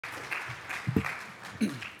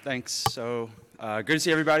Thanks. So good to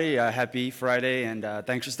see everybody. Happy Friday, and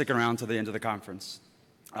thanks for sticking around to the end of the conference.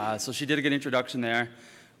 So she did a good introduction there.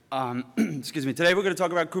 Excuse me. Today we're going to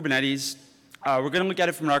talk about Kubernetes. We're going to look at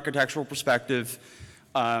it from an architectural perspective.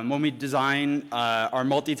 When we design our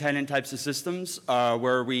multi-tenant types of systems,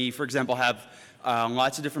 where we, for example, have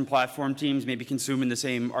lots of different platform teams maybe consuming the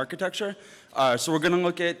same architecture. So we're going to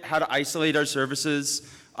look at how to isolate our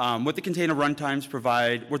services, what the container runtimes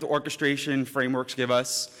provide, what the orchestration frameworks give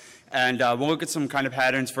us, and we'll look at some kind of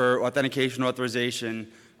patterns for authentication,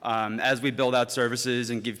 authorization, as we build out services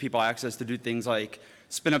and give people access to do things like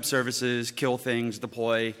spin up services, kill things,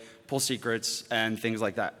 deploy, pull secrets, and things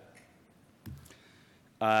like that.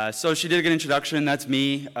 So she did a good introduction. That's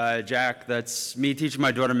me, Jack. That's me teaching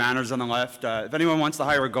my daughter manners on the left. If anyone wants to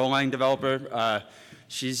hire a Golang developer,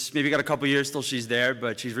 she's maybe got a couple years till she's there,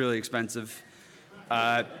 but she's really expensive.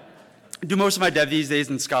 Do most of my dev these days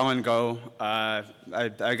in Scala and Go. I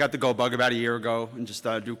got the Go bug about a year ago and just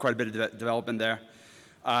do quite a bit of development there.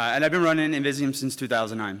 And I've been running Invisium since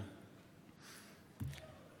 2009.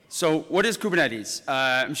 So what is Kubernetes?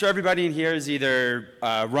 I'm sure everybody in here has either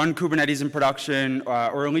run Kubernetes in production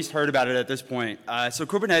or at least heard about it at this point. So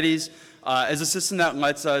Kubernetes is a system that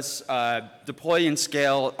lets us deploy and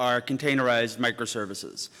scale our containerized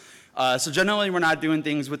microservices. So generally, we're not doing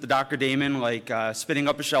things with the Docker daemon like spinning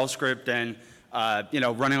up a shell script and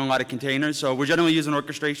running a lot of containers. So we're generally using an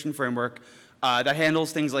orchestration framework that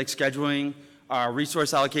handles things like scheduling,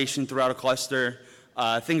 resource allocation throughout a cluster,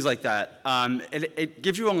 things like that. It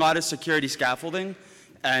gives you a lot of security scaffolding,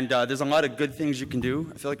 and there's a lot of good things you can do.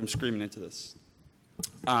 I feel like I'm screaming into this.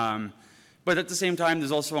 But at the same time,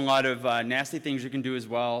 there's also a lot of nasty things you can do as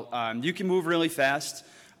well. You can move really fast.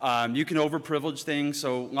 You can over-privilege things.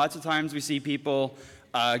 So lots of times we see people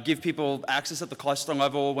give people access at the cluster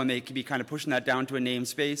level when they could be kind of pushing that down to a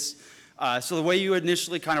namespace. So the way you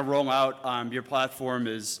initially kind of roll out your platform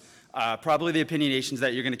is probably the opinionations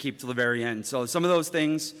that you're going to keep till the very end. So some of those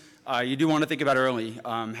things you do want to think about early.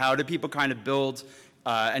 How do people kind of build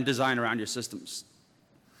and design around your systems?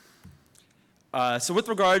 So with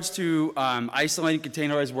regards to isolating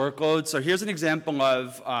containerized workloads, so here's an example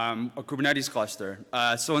of a Kubernetes cluster.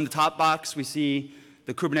 So in the top box, we see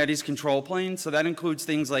the Kubernetes control plane. So that includes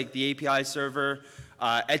things like the API server,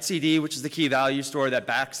 etcd, which is the key value store that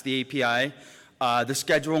backs the API, the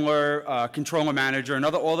scheduler, controller manager, and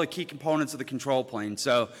all the key components of the control plane.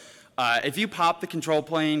 So if you pop the control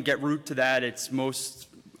plane, get root to that, it's most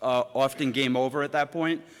often game over at that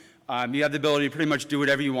point. You have the ability to pretty much do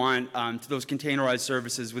whatever you want to those containerized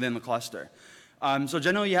services within the cluster. So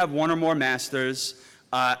generally you have one or more masters,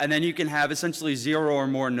 and then you can have essentially 0 or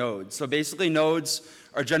more nodes. So basically nodes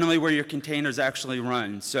are generally where your containers actually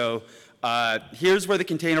run. So here's where the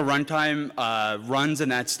container runtime runs in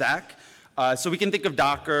that stack. So we can think of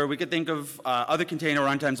Docker, we can think of other container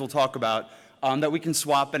runtimes we'll talk about that we can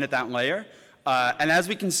swap in at that layer. And as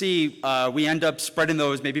we can see, we end up spreading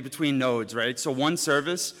those maybe between nodes, right? So one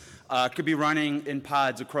service could be running in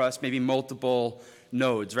pods across maybe multiple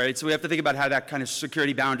nodes, right? So we have to think about how that kind of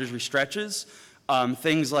security boundary stretches.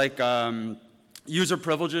 Things like user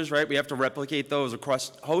privileges, right? We have to replicate those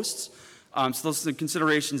across hosts. So those are some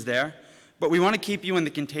considerations there. But we want to keep you in the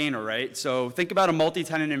container, right? So think about a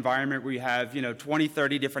multi-tenant environment where you have 20,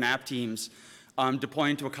 30 different app teams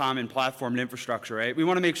deploying to a common platform and infrastructure, right? We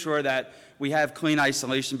want to make sure that we have clean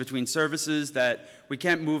isolation between services, that we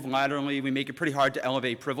can't move laterally. We make it pretty hard to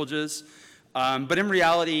elevate privileges. But in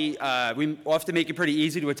reality, we often make it pretty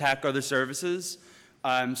easy to attack other services.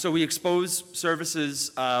 So we expose services,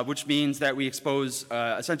 which means that we expose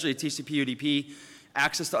essentially a TCP UDP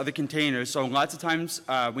access to other containers. So lots of times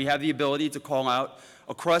we have the ability to call out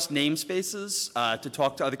across namespaces to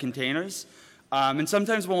talk to other containers. And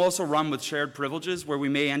sometimes we'll also run with shared privileges where we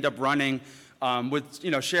may end up running with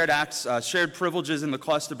shared privileges in the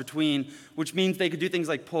cluster between, which means they could do things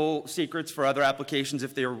like pull secrets for other applications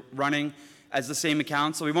if they're running as the same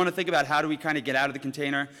account. So we want to think about how do we kind of get out of the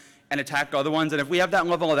container and attack other ones. And if we have that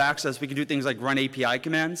level of access, we can do things like run API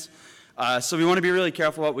commands. So we want to be really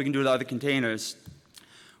careful what we can do with other containers.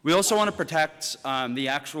 We also want to protect the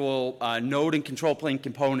actual node and control plane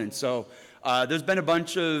components. So there's been a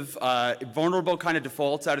bunch of vulnerable kind of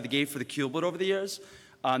defaults out of the gate for the kubelet over the years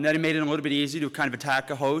that have made it a little bit easy to kind of attack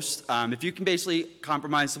a host. If you can basically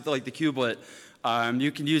compromise something like the kubelet,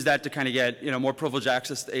 you can use that to kind of get more privileged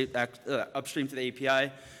access to upstream to the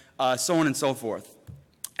API, so on and so forth.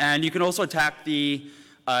 And you can also attack the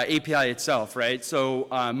API itself, right? So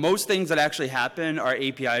most things that actually happen are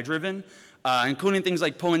API driven, including things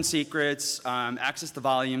like pulling secrets, access to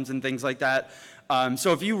volumes, and things like that.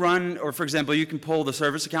 So if you run, or for example, you can pull the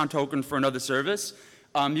service account token for another service,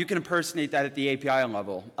 you can impersonate that at the API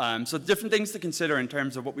level. So different things to consider in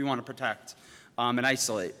terms of what we want to protect and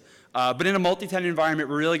isolate. But in a multi-tenant environment,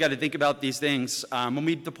 we really got to think about these things. When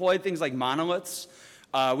we deployed things like monoliths,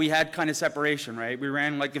 we had kind of separation, right? We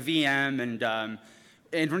ran like a VM, and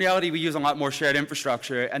in reality, we use a lot more shared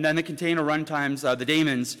infrastructure. And then the container runtimes, the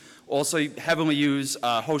daemons, also heavily use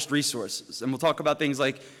host resources. And we'll talk about things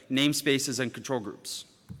like namespaces and control groups.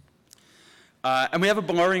 And we have a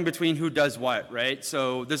blurring between who does what, right?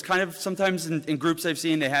 So there's kind of, sometimes in groups I've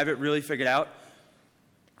seen, they have it really figured out.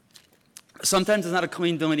 Sometimes there's not a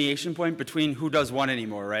clean delineation point between who does what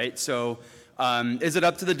anymore, right? So is it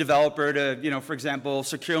up to the developer to, for example,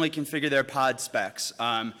 securely configure their pod specs?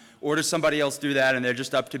 Or does somebody else do that and they're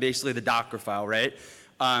just up to basically the Docker file, right?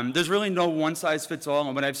 There's really no one size fits all,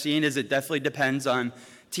 and what I've seen is it definitely depends on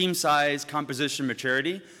team size, composition,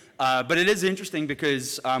 maturity. But it is interesting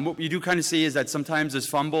because what you do kind of see is that sometimes there's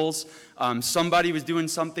fumbles. Somebody was doing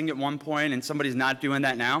something at one point and somebody's not doing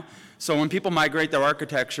that now. So when people migrate their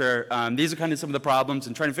architecture, these are kind of some of the problems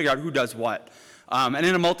and trying to figure out who does what. And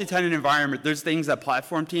in a multi-tenant environment, there's things that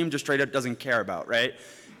platform team just straight up doesn't care about, right?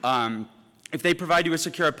 If they provide you a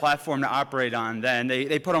secure platform to operate on, then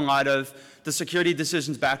they put a lot of the security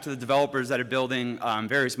decisions back to the developers that are building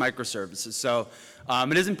various microservices. So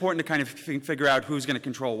it is important to kind of figure out who's going to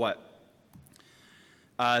control what.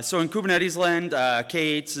 So in Kubernetes land,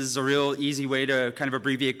 K8s is a real easy way to kind of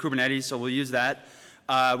abbreviate Kubernetes, so we'll use that.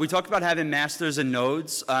 We talked about having masters and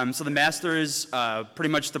nodes. So the master is pretty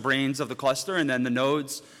much the brains of the cluster, and then the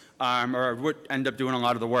nodes are what end up doing a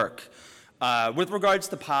lot of the work. With regards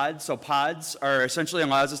to pods, so pods are essentially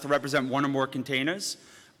allows us to represent one or more containers,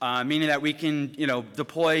 meaning that we can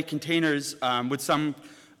deploy containers with some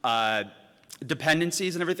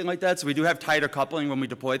dependencies and everything like that. So we do have tighter coupling when we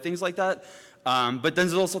deploy things like that. But then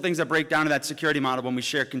there's also things that break down to that security model when we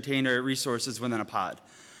share container resources within a pod.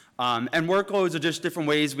 And workloads are just different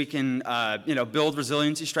ways we can build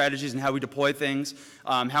resiliency strategies and how we deploy things,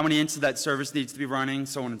 how many instances that service needs to be running,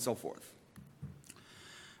 so on and so forth.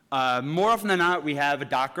 More often than not, we have a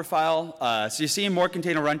Docker file. So you're seeing more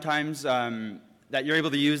container runtimes that you're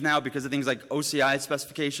able to use now because of things like OCI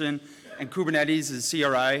specification and Kubernetes is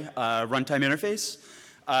CRI, runtime interface.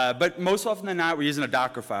 But most often than not, we're using a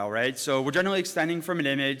Docker file, right? So we're generally extending from an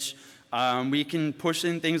image. We can push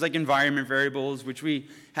in things like environment variables, which we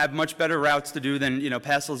have much better routes to do than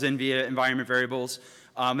pass those in via environment variables.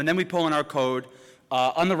 And then we pull in our code.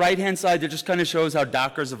 On the right-hand side, it just kind of shows how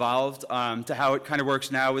Docker's evolved to how it kind of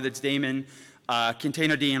works now with its daemon,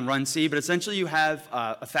 containerd, and runc. But essentially, you have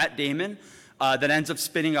a fat daemon that ends up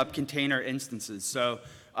spinning up container instances. So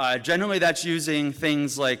generally, that's using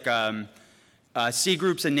things like C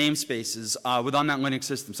groups and namespaces within that Linux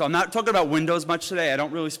system. So I'm not talking about Windows much today. I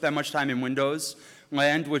don't really spend much time in Windows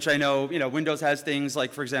land, which I know Windows has things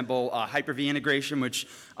like, for example, Hyper-V integration, which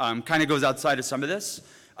kind of goes outside of some of this.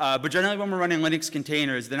 But generally, when we're running Linux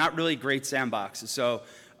containers, they're not really great sandboxes. So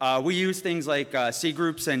we use things like C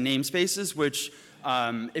groups and namespaces, which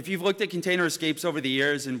if you've looked at container escapes over the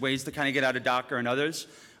years and ways to kind of get out of Docker and others,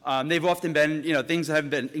 they've often been things that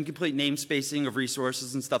haven't been incomplete namespacing of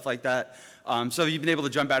resources and stuff like that. So you've been able to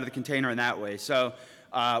jump out of the container in that way. So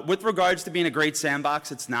with regards to being a great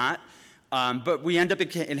sandbox, it's not. But we end up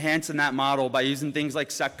enhancing that model by using things like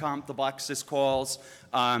seccomp to block syscalls,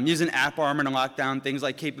 using AppArmor to lock down things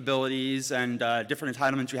like capabilities and different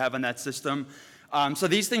entitlements you have on that system. So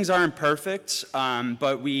these things aren't perfect,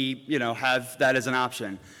 but we have that as an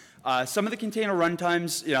option. Some of the container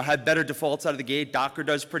runtimes have better defaults out of the gate. Docker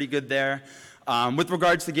does pretty good there. With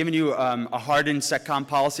regards to giving you a hardened seccomp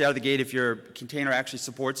policy out of the gate if your container actually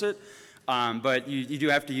supports it, but you do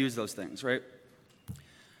have to use those things, right?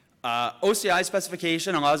 OCI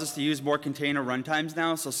specification allows us to use more container runtimes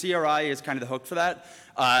now, so CRI is kind of the hook for that.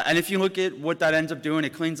 And if you look at what that ends up doing,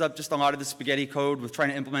 it cleans up just a lot of the spaghetti code with trying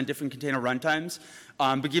to implement different container runtimes,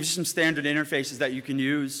 but gives you some standard interfaces that you can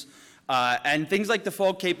use. And things like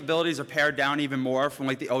default capabilities are pared down even more from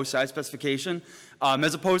like the OCI specification,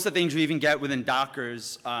 as opposed to things you even get within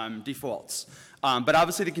Docker's defaults. But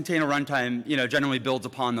obviously the container runtime generally builds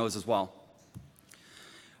upon those as well.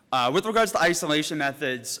 With regards to isolation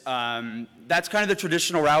methods, that's kind of the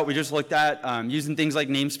traditional route we just looked at, using things like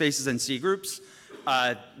namespaces and C groups.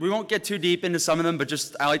 We won't get too deep into some of them, but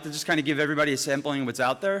I like to just kind of give everybody a sampling of what's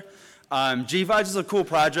out there. GVides is a cool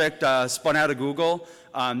project spun out of Google.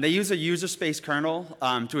 They use a user space kernel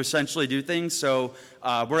to essentially do things. So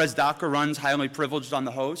whereas Docker runs highly privileged on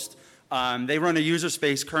the host, they run a user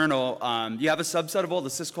space kernel. You have a subset of all the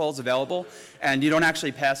syscalls available, and you don't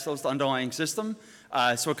actually pass those to the underlying system.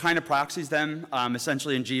 So it kind of proxies them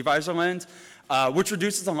essentially in gvisor land, which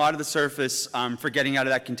reduces a lot of the surface for getting out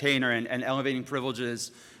of that container and elevating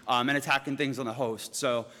privileges and attacking things on the host.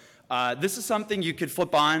 So this is something you could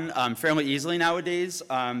flip on fairly easily nowadays.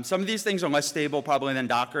 Some of these things are less stable probably than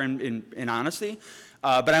Docker in honesty,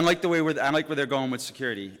 but I like where they're going with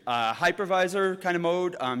security. Hypervisor kind of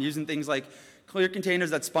mode, using things like clear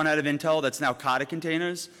containers that spun out of Intel that's now Kata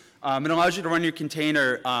containers. It allows you to run your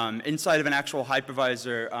container inside of an actual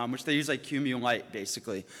hypervisor, which they use like QEMU Lite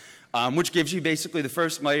basically, which gives you basically the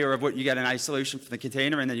first layer of what you get in isolation from the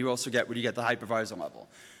container, and then you also get what you get the hypervisor level.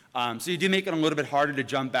 So you do make it a little bit harder to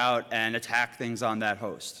jump out and attack things on that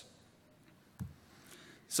host.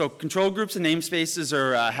 So control groups and namespaces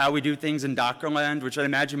are how we do things in Docker land, which I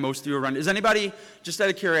imagine most of you are running. Does anybody, just out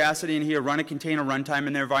of curiosity in here, run a container runtime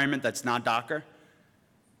in their environment that's not Docker?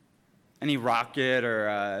 Any Rocket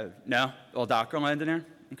or, no? All Docker land in here?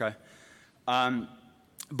 Okay.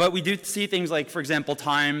 But we do see things like, for example,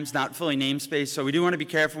 times, not fully namespace. So we do want to be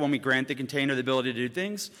careful when we grant the container the ability to do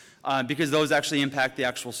things because those actually impact the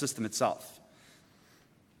actual system itself.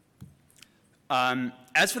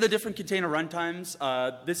 As for the different container runtimes,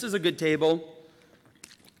 this is a good table.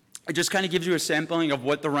 It just kind of gives you a sampling of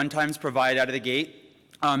what the runtimes provide out of the gate.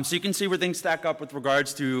 So you can see where things stack up with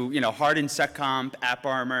regards to, hardened seccomp,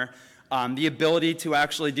 AppArmor, the ability to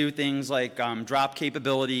actually do things like drop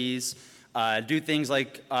capabilities, do things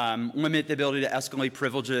like limit the ability to escalate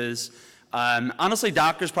privileges. Honestly,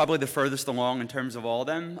 Docker is probably the furthest along in terms of all of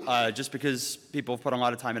them, just because people have put a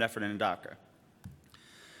lot of time and effort into Docker.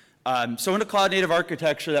 So in a cloud-native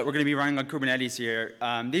architecture that we're going to be running on Kubernetes here,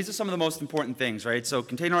 these are some of the most important things, right? So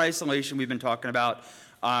container isolation we've been talking about,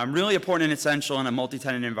 really important and essential in a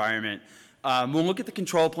multi-tenant environment. We'll look at the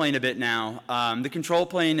control plane a bit now. The control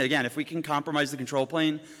plane, again, if we can compromise the control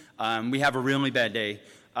plane, we have a really bad day.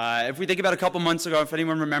 If we think about a couple months ago, if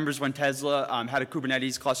anyone remembers when Tesla had a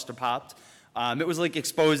Kubernetes cluster popped, it was like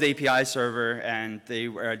exposed API server and they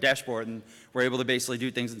were a dashboard and were able to basically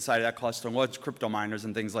do things inside of that cluster and launch crypto miners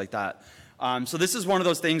and things like that. So this is one of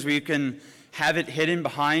those things where you can have it hidden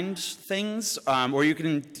behind things, or you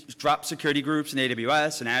can drop security groups in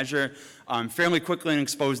AWS and Azure fairly quickly and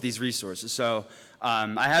expose these resources. So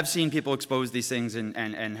I have seen people expose these things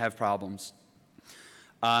and have problems.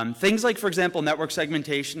 Things like, for example, network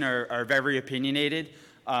segmentation are very opinionated.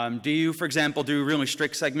 Do you, for example, do really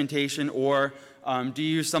strict segmentation, or do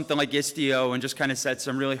you use something like Istio and just kind of set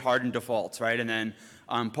some really hardened defaults, right, and then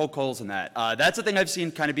poke holes in that? That's a thing I've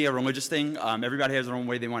seen kind of be a religious thing. Everybody has their own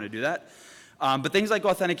way they want to do that. But things like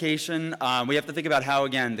authentication, we have to think about how,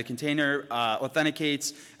 again, the container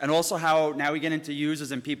authenticates, and also how now we get into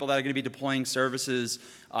users and people that are going to be deploying services,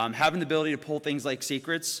 having the ability to pull things like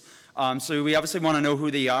secrets. So we obviously want to know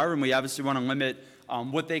who they are, and we obviously want to limit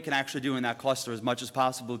what they can actually do in that cluster as much as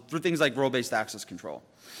possible through things like role-based access control.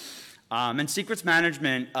 And secrets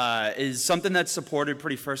management is something that's supported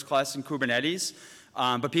pretty first class in Kubernetes,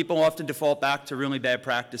 but people often default back to really bad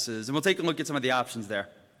practices. And we'll take a look at some of the options there.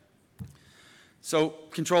 So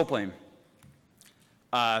control plane.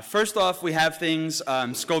 First off, we have things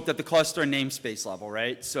scoped at the cluster and namespace level,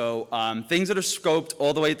 right? So things that are scoped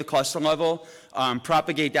all the way at the cluster level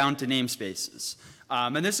propagate down to namespaces.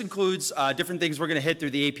 And this includes different things we're going to hit through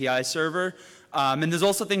the API server. And there's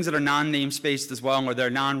also things that are non-namespaced as well, or they're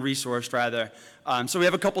non-resourced rather. So we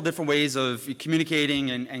have a couple different ways of communicating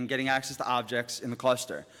and getting access to objects in the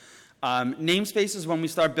cluster. Namespaces, when we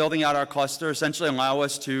start building out our cluster, essentially allow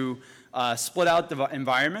us to split out the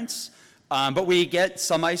environments. But we get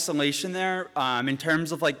some isolation there in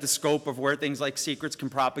terms of like the scope of where things like secrets can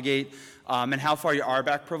propagate and how far your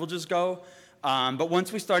RBAC privileges go. But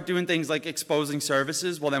once we start doing things like exposing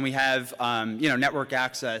services, well then we have network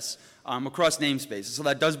access across namespaces. So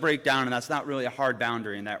that does break down, and that's not really a hard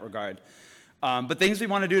boundary in that regard. But things we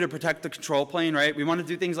want to do to protect the control plane, right? We want to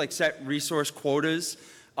do things like set resource quotas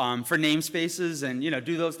for namespaces and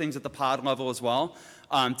do those things at the pod level as well.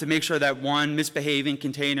 To make sure that one misbehaving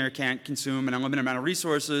container can't consume an unlimited amount of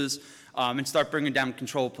resources and start bringing down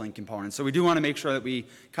control plane components. So we do want to make sure that we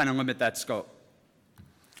kind of limit that scope.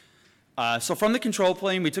 So from the control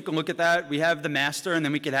plane, we took a look at that. We have the master, and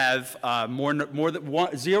then we could have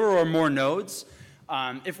zero or more nodes.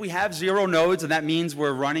 If we have 0 nodes, and that means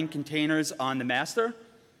we're running containers on the master,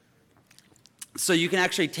 so you can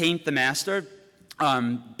actually taint the master.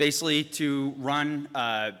 Basically to run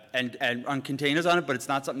and run containers on it, but it's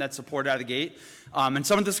not something that's supported out of the gate. And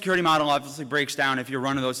some of the security model obviously breaks down if you're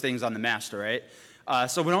running those things on the master, right?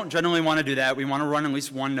 So we don't generally want to do that. We want to run at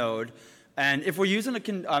least one node. And if we're using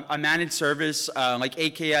a managed service like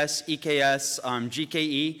AKS, EKS,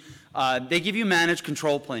 GKE, They give you managed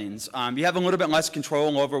control planes. You have a little bit less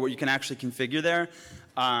control over what you can actually configure there.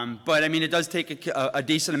 But I mean, it does take a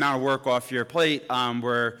decent amount of work off your plate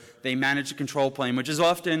where they manage the control plane, which is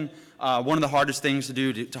often one of the hardest things to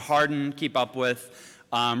do to harden, keep up with,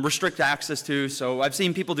 restrict access to. So I've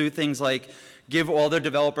seen people do things like give all their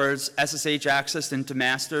developers SSH access into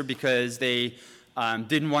master because they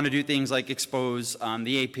didn't want to do things like expose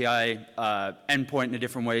the API endpoint in a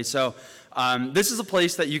different way. So this is a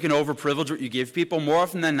place that you can overprivilege what you give people. More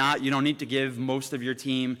often than not, you don't need to give most of your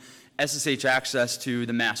team SSH access to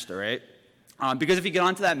the master, right? Because if you get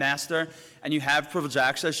onto that master and you have privileged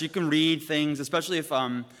access, you can read things, especially if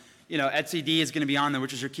you know, etcd is going to be on there,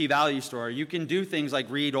 which is your key value store. You can do things like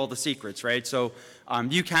read all the secrets, right? So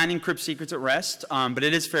you can encrypt secrets at rest, but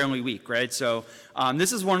it is fairly weak, right? So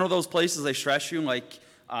this is one of those places I stress you, like,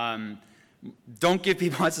 don't give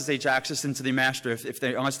people SSH access into the master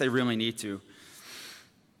unless they really need to.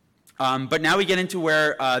 But now we get into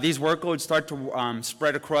where these workloads start to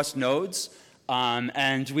spread across nodes,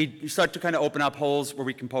 and we start to kind of open up holes where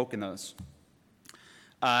we can poke in those.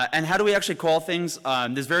 And how do we actually call things?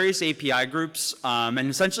 There's various API groups, and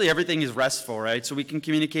essentially everything is RESTful, right? So we can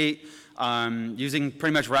communicate using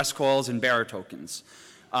pretty much REST calls and bearer tokens.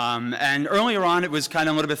 And earlier on, it was kind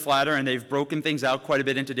of a little bit flatter, and they've broken things out quite a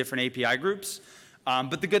bit into different API groups.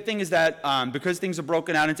 But the good thing is that because things are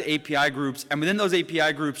broken out into API groups, and within those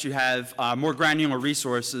API groups you have more granular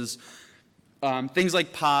resources, things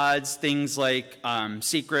like pods, things like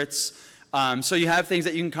secrets. So you have things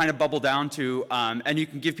that you can kind of bubble down to, and you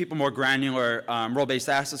can give people more granular role-based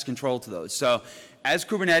access control to those. So as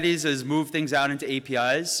Kubernetes has moved things out into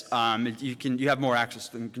APIs, you have more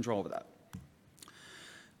access and control over that.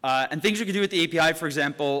 And things you can do with the API, for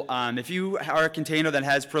example, if you are a container that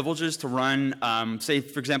has privileges to run, say,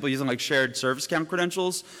 for example, using like shared service account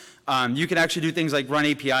credentials, you can actually do things like run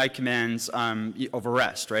API commands over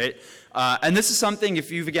REST, right? And this is something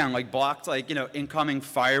if you've, again, like blocked like, you know, incoming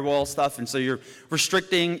firewall stuff, and so you're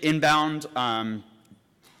restricting inbound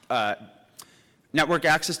network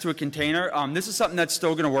access to a container, this is something that's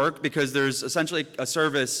still going to work because there's essentially a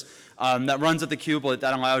service that runs at the kubelet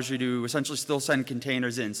that allows you to essentially still send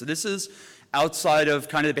containers in. So this is outside of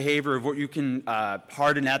kind of the behavior of what you can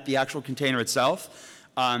harden at the actual container itself.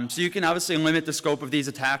 So you can obviously limit the scope of these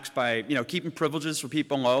attacks by, you know, keeping privileges for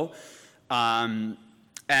people low and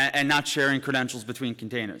not sharing credentials between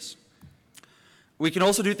containers. We can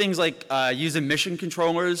also do things like using mission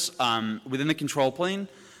controllers within the control plane.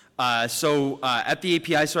 So at the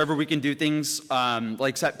API server, we can do things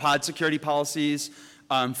like set pod security policies,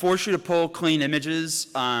 force you to pull clean images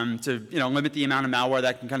to, you know, limit the amount of malware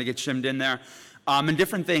that can kind of get shimmed in there, and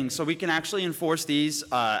different things. So we can actually enforce these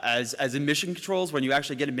as admission controls when you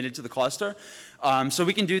actually get admitted to the cluster. So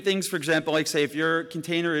we can do things, for example, like say if your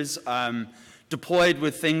container is deployed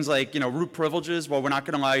with things like, you know, root privileges, well, we're not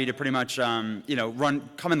going to allow you to pretty much, you know,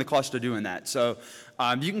 come in the cluster doing that. So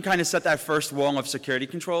you can kind of set that first wall of security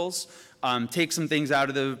controls, take some things out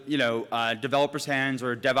of the, you know, developer's hands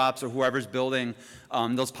or DevOps or whoever's building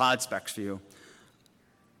those pod specs for you.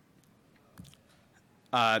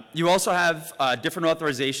 You also have different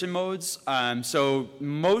authorization modes. So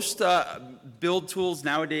most build tools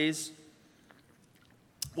nowadays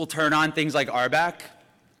will turn on things like RBAC,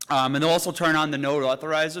 and they'll also turn on the node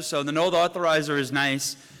authorizer. So the node authorizer is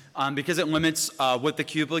nice because it limits what the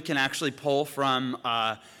kubelet can actually pull from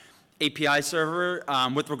API server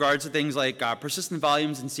with regards to things like persistent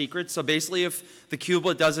volumes and secrets. So basically if the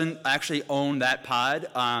kubelet doesn't actually own that pod,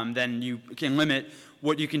 then you can limit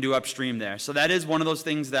what you can do upstream there. So that is one of those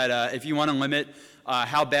things that if you want to limit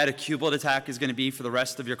how bad a kubelet attack is going to be for the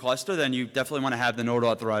rest of your cluster, then you definitely want to have the node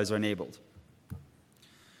authorizer enabled.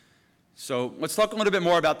 So let's talk a little bit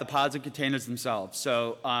more about the pods and containers themselves.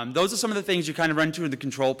 So those are some of the things you kind of run into in the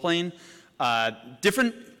control plane.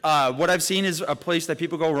 What I've seen is a place that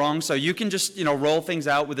people go wrong. So you can just, you know, roll things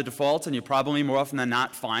out with the defaults, and you're probably more often than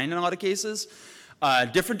not fine in a lot of cases.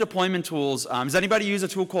 Different deployment tools. Does anybody use a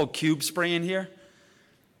tool called KubeSpray in here?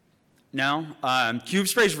 No?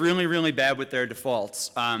 KubeSpray is really, really bad with their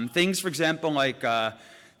defaults. Things, for example, like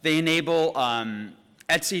they enable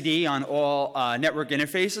etcd on all network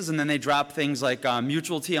interfaces, and then they drop things like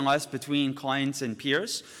mutual TLS between clients and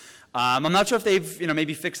peers. I'm not sure if they've, you know,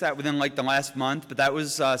 maybe fixed that within like the last month, but that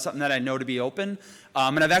was something that I know to be open.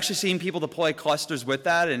 And I've actually seen people deploy clusters with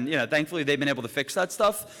that, and, you know, thankfully they've been able to fix that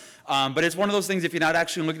stuff. But it's one of those things, if you're not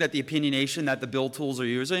actually looking at the opinionation that the build tools are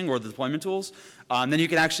using or the deployment tools, then you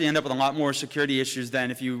can actually end up with a lot more security issues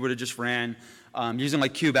than if you would have just ran using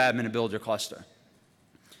like kubeadmin to build your cluster.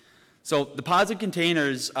 So the pods and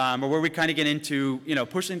containers are where we kind of get into, you know,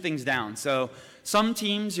 pushing things down. So Some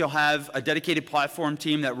teams, you'll have a dedicated platform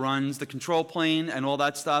team that runs the control plane and all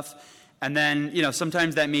that stuff. And then,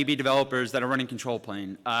 sometimes that may be developers that are running control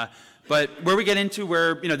plane. But where we get into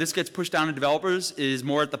where, this gets pushed down to developers is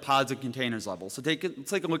more at the pods and containers level. So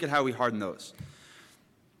let's take a look at how we harden those.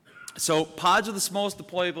 So pods are the smallest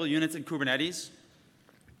deployable units in Kubernetes.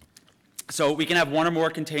 So we can have one or more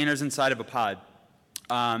containers inside of a pod.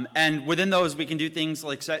 And within those, we can do things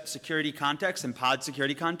like set security context and pod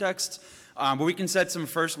security contexts, where we can set some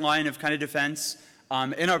first line of kind of defense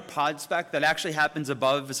in our pod spec that actually happens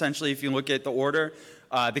above, essentially, if you look at the order,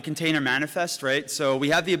 the container manifest, right? So we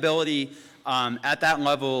have the ability at that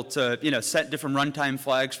level to, set different runtime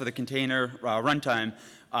flags for the container runtime.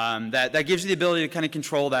 That gives you the ability to kind of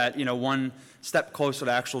control that, one step closer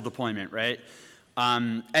to actual deployment, right?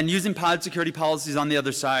 And using pod security policies on the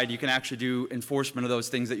other side, you can actually do enforcement of those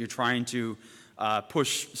things that you're trying to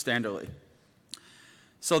push standardly.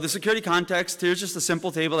 So the security context, here's just a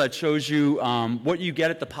simple table that shows you what you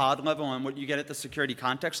get at the pod level and what you get at the security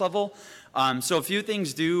context level. So a few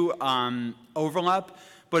things do overlap,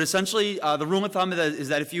 but essentially the rule of thumb is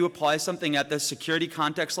that if you apply something at the security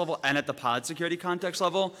context level and at the pod security context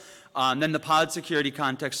level, then the pod security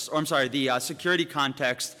context, the security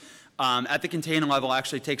context at the container level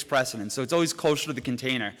actually takes precedence. So it's always closer to the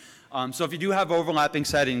container. So if you do have overlapping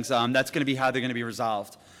settings, that's going to be how they're going to be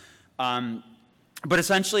resolved. But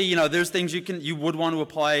essentially, there's things you would want to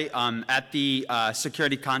apply at the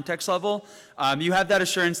security context level. You have that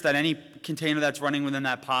assurance that any container that's running within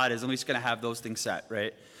that pod is at least going to have those things set,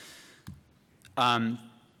 right?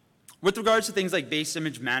 With regards to things like base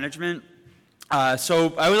image management,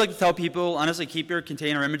 so I would like to tell people, honestly, keep your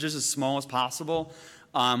container images as small as possible.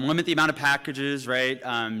 Limit the amount of packages, right?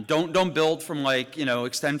 Don't build from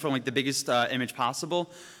extend from the biggest image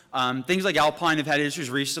possible. Things like Alpine have had issues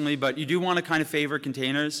recently, but you do want to kind of favor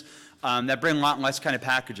containers that bring a lot less kind of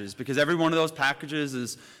packages, because every one of those packages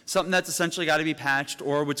is something that's essentially got to be patched,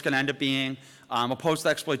 or what's going to end up being a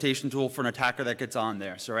post-exploitation tool for an attacker that gets on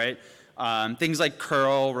there. So, right? Things like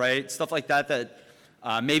curl, right? Stuff like that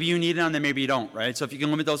maybe you need it on there, maybe you don't, right? So if you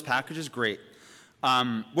can limit those packages, great.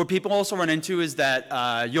 What people also run into is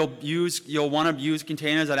that you'll want to use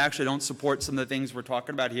containers that actually don't support some of the things we're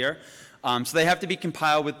talking about here. So they have to be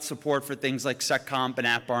compiled with support for things like seccomp and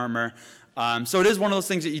AppArmor. So it is one of those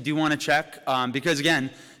things that you do want to check, because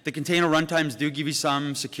again, the container runtimes do give you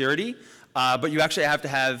some security, but you actually have to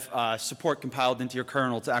have support compiled into your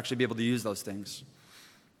kernel to actually be able to use those things.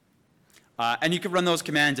 And you can run those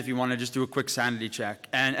commands if you want to just do a quick sanity check.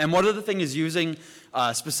 And one other thing is using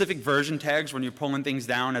specific version tags when you're pulling things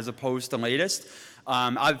down as opposed to latest.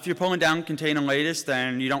 If you're pulling down container latest,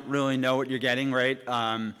 then you don't really know what you're getting, right?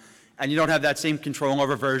 And you don't have that same control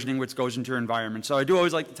over versioning which goes into your environment. So I do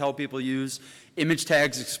always like to tell people use image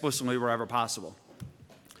tags explicitly wherever possible.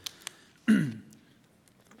 So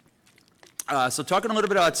talking a little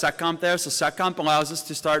bit about seccomp there. So seccomp allows us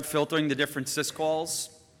to start filtering the different syscalls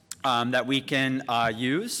that we can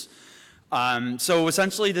use. So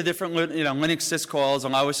essentially the different Linux syscalls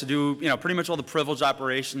allow us to do pretty much all the privileged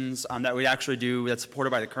operations that we actually do that's supported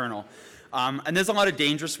by the kernel. And there's a lot of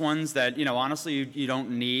dangerous ones that honestly you don't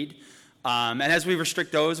need. And as we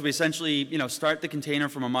restrict those, we essentially start the container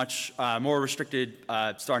from a much more restricted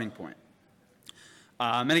starting point.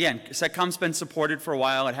 And again, seccomp's been supported for a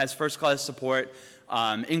while. It has first-class support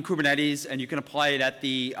in Kubernetes, and you can apply it at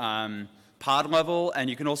the pod level, and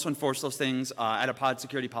you can also enforce those things at a pod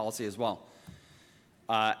security policy as well.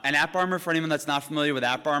 And AppArmor, for anyone that's not familiar with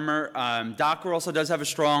AppArmor, Docker also does have a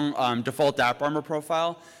strong default AppArmor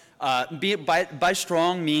profile. By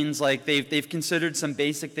strong means like they've considered some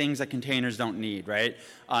basic things that containers don't need, right?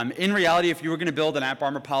 In reality, if you were going to build an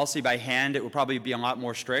AppArmor policy by hand, it would probably be a lot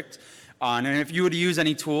more strict. And if you were to use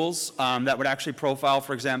any tools that would actually profile,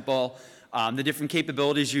 for example, the different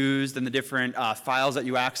capabilities used and the different files that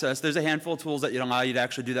you access, there's a handful of tools that allow you to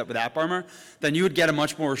actually do that with AppArmor, then you would get a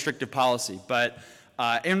much more restrictive policy. But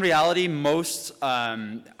in reality, most,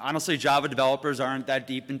 honestly, Java developers aren't that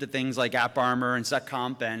deep into things like AppArmor and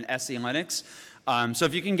seccomp and SE Linux. So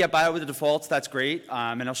if you can get by with the defaults, that's great.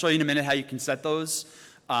 And I'll show you in a minute how you can set those.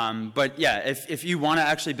 But yeah, if you want to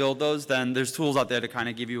actually build those, then there's tools out there to kind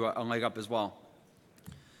of give you a leg up as well.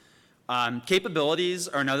 Capabilities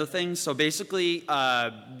are another thing. So basically,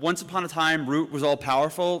 once upon a time, root was all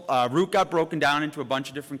powerful. Root got broken down into a bunch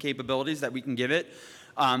of different capabilities that we can give it.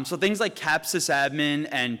 So things like capsysadmin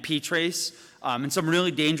and ptrace and some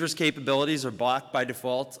really dangerous capabilities are blocked by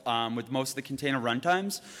default with most of the container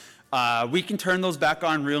runtimes. We can turn those back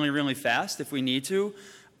on really, really fast if we need to.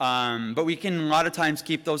 But we can a lot of times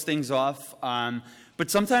keep those things off. But But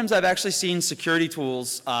sometimes I've actually seen security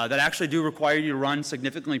tools that actually do require you to run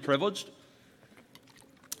significantly privileged.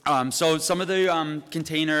 So some of the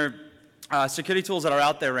container security tools that are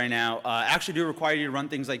out there right now actually do require you to run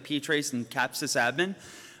things like ptrace and capsysadmin.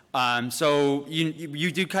 So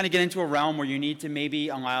you do kind of get into a realm where you need to maybe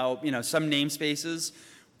allow some namespaces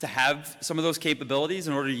to have some of those capabilities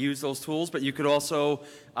in order to use those tools, but you could also,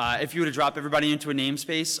 if you were to drop everybody into a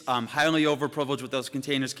namespace, highly overprivileged what those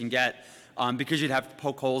containers can get, because you'd have to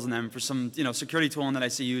poke holes in them for some security tooling that I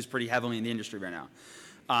see used pretty heavily in the industry right now.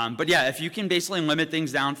 But yeah, if you can basically limit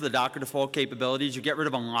things down to the Docker default capabilities, you get rid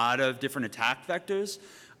of a lot of different attack vectors,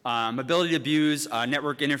 ability to abuse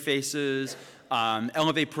network interfaces,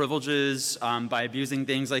 elevate privileges by abusing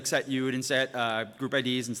things like set UID and set group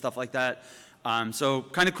IDs and stuff like that. So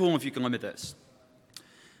kind of cool if you can limit this.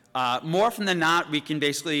 More often than not, we can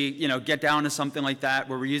basically get down to something like that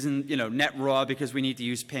where we're using net raw because we need to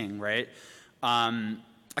use ping, right? I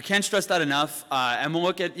can't stress that enough. And we'll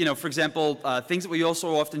look at for example, things that we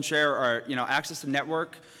also often share are access to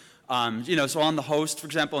network. So on the host, for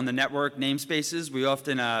example, in the network namespaces, we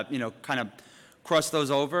often kind of cross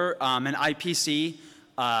those over, and IPC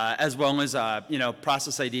as well as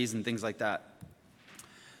process IDs and things like that.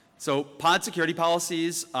 So pod security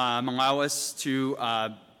policies allow us to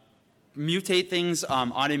mutate things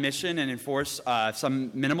on emission and enforce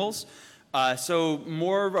some minimals. So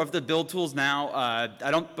more of the build tools now,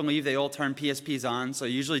 I don't believe they all turn PSPs on, so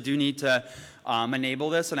you usually do need to enable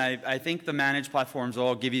this, and I think the managed platforms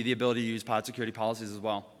all give you the ability to use pod security policies as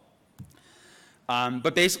well.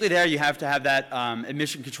 But basically there you have to have that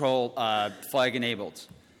emission control flag enabled.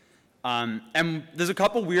 And there's a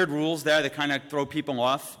couple weird rules there that kind of throw people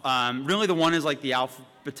off. Really the one is like the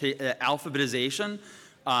alphabetization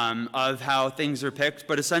of how things are picked,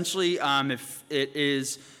 but essentially if it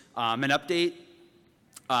is an update,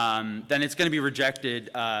 then it's going to be rejected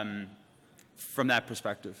from that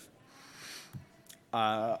perspective.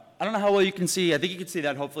 I don't know how well you can see. I think you can see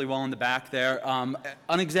that hopefully well in the back there.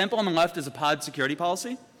 An example on the left is a pod security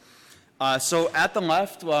policy. So at the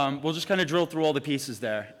left, we'll just kind of drill through all the pieces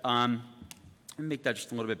there. Let me make that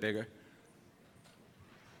just a little bit bigger.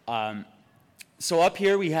 So up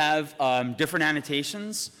here we have different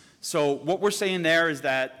annotations. So what we're saying there is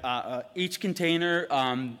that each container,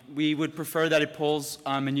 we would prefer that it pulls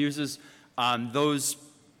and uses those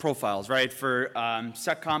profiles, right, for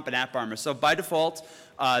seccomp and AppArmor. So by default,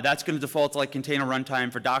 that's going to default to like container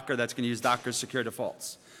runtime for Docker. That's going to use Docker's secure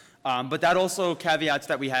defaults. But that also caveats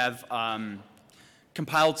that we have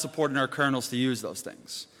compiled support in our kernels to use those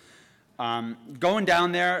things. Going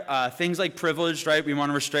down there, things like privileged, right? We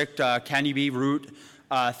want to restrict can you be root.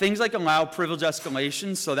 Things like allow privilege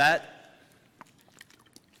escalation, so that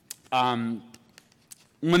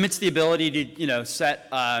limits the ability to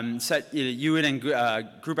set UID and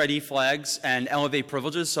group ID flags and elevate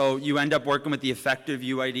privileges. So you end up working with the effective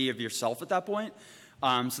UID of yourself at that point.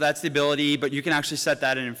 So that's the ability, but you can actually set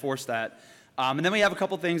that and enforce that. And then we have a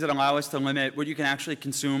couple things that allow us to limit what you can actually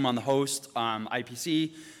consume on the host,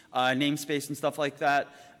 IPC, namespace and stuff like that.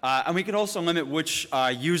 And we can also limit which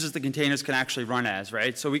users the containers can actually run as,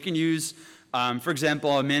 right? So we can use, for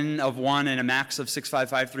example, a min of 1 and a max of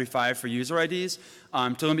 65535 for user IDs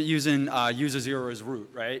to limit using user 0 as root,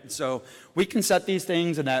 right? So we can set these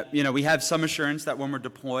things and that, we have some assurance that when we're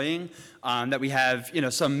deploying, that we have,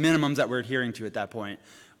 some minimums that we're adhering to at that point.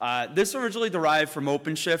 This originally derived from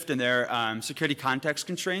OpenShift and their security context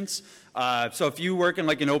constraints. So if you work in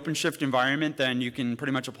like an OpenShift environment, then you can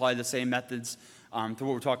pretty much apply the same methods to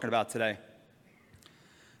what we're talking about today.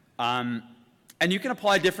 And you can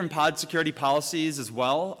apply different pod security policies as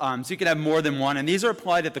well. So you can have more than one, and these are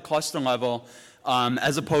applied at the cluster level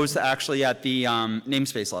as opposed to actually at the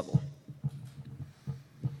namespace level.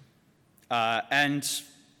 And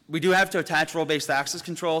we do have to attach role-based access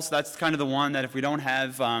control, so that's kind of the one that if we don't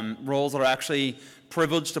have roles that are actually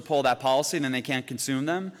privileged to pull that policy, then they can't consume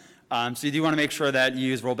them. So you do want to make sure that you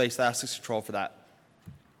use role-based access control for that.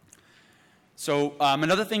 So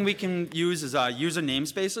another thing we can use is user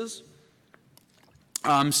namespaces.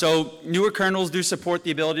 So newer kernels do support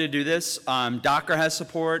the ability to do this. Docker has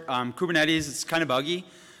support. Kubernetes, it's kind of buggy.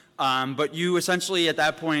 But you essentially at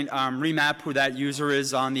that point remap who that user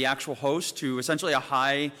is on the actual host to essentially a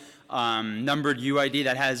high numbered UID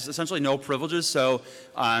that has essentially no privileges. So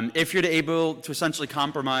if you're able to essentially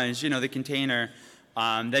compromise the container,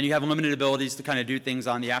 then you have limited abilities to kind of do things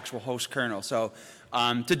on the actual host kernel. So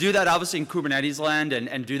to do that obviously in Kubernetes land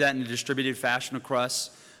and do that in a distributed fashion across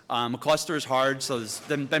a cluster is hard, so there's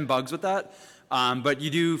been bugs with that. But you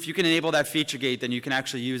do, if you can enable that feature gate, then you can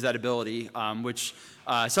actually use that ability, which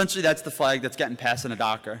essentially that's the flag that's getting passed in a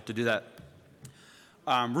Docker to do that.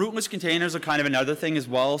 Rootless containers are kind of another thing as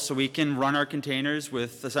well, so we can run our containers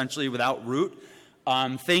with essentially without root.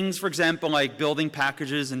 Things, for example, like building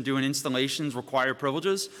packages and doing installations require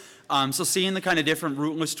privileges. So seeing the kind of different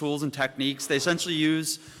rootless tools and techniques, they essentially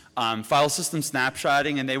use file system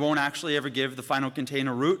snapshotting, and they won't actually ever give the final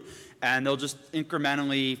container root, and they'll just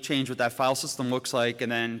incrementally change what that file system looks like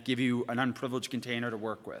and then give you an unprivileged container to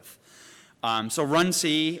work with. So Run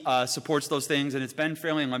C supports those things, and it's been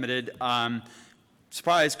fairly limited.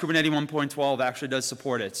 Surprise, Kubernetes 1.12 actually does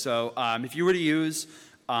support it. So if you were to use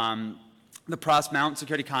the pros mount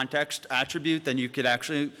security context attribute, then you could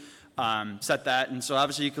actually set that. And so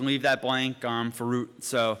obviously you can leave that blank for root.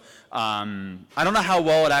 So I don't know how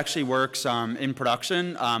well it actually works in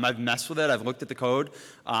production. I've messed with it. I've looked at the code.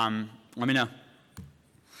 Let me know.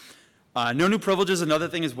 No new privileges, another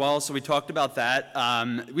thing as well. So we talked about that.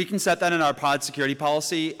 We can set that in our pod security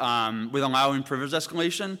policy with allowing privilege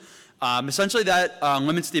escalation. Essentially that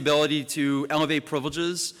limits the ability to elevate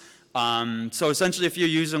privileges. So essentially if you're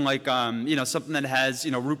using like, something that has,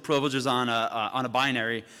 root privileges on a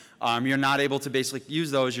binary, you're not able to basically use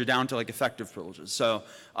those. You're down to like effective privileges. So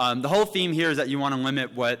the whole theme here is that you want to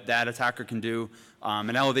limit what that attacker can do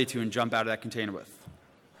and elevate to and jump out of that container with.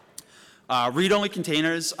 Read-only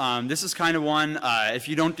containers, this is kind of one, if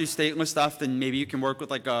you don't do stateless stuff, then maybe you can work with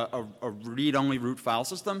like a read-only root file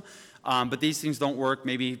system, but these things don't work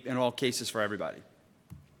maybe in all cases for everybody.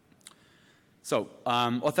 So,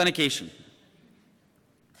 authentication.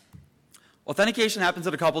 Authentication happens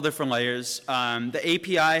at a couple different layers. The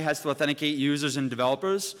API has to authenticate users and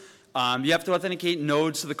developers. You have to authenticate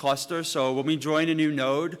nodes to the cluster, so when we join a new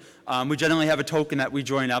node, we generally have a token that we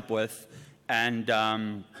join up with, and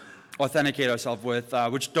authenticate ourselves with,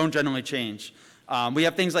 which don't generally change. We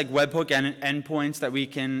have things like webhook endpoints that we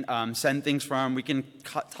can send things from. We can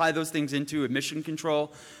tie those things into admission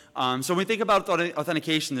control. So when we think about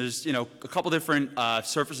authentication, there's a couple different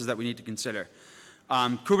surfaces that we need to consider.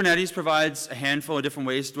 Kubernetes provides a handful of different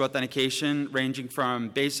ways to do authentication, ranging from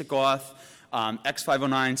basic auth,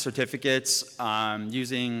 X509 certificates,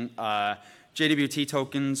 using JWT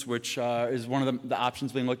tokens, which is one of the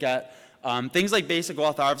options we can look at. Things like basic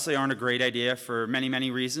auth obviously aren't a great idea for many,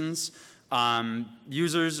 many reasons.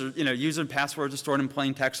 User passwords are stored in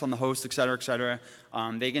plain text on the host, et cetera, et cetera.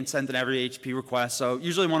 They get sent in every HTTP request, so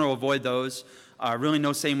usually want to avoid those. Really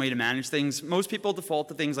no same way to manage things. Most people default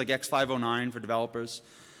to things like X509 for developers.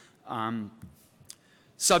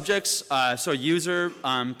 Subjects, so a user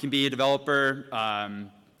can be a developer.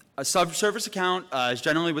 A service account is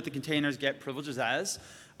generally what the containers get privileges as.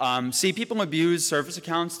 See people abuse service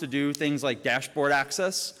accounts to do things like dashboard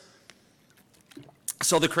access.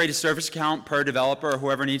 So they create a service account per developer or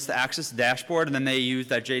whoever needs to access the dashboard, and then they use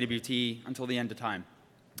that JWT until the end of time.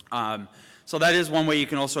 So that is one way you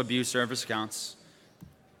can also abuse service accounts.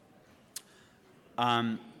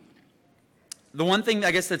 The one thing I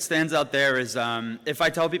guess that stands out there is if I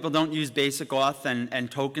tell people don't use basic auth and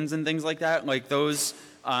tokens and things like that, like those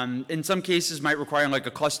in some cases might require like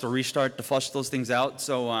a cluster restart to flush those things out.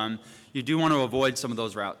 So you do want to avoid some of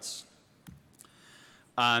those routes.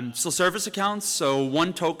 So service accounts, so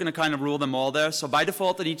one token to kind of rule them all there. So by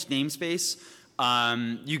default in each namespace,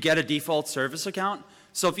 you get a default service account.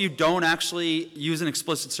 So if you don't actually use an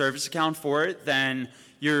explicit service account for it, then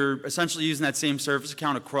you're essentially using that same service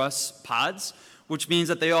account across pods, which means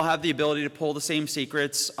that they all have the ability to pull the same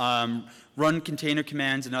secrets, run container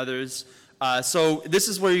commands and others. So this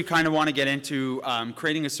is where you kind of want to get into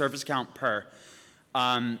creating a service account per.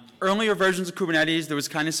 Earlier versions of Kubernetes, there was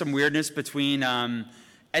kind of some weirdness between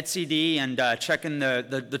etcd and checking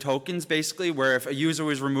the tokens, basically, where if a user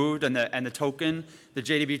was removed and the token, the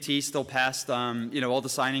JWT still passed all the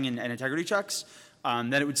signing and integrity checks,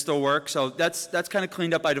 then it would still work. So that's kind of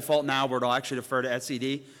cleaned up by default now, where it'll actually defer to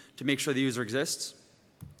etcd to make sure the user exists.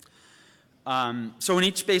 So in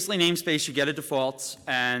each basically namespace, you get a default,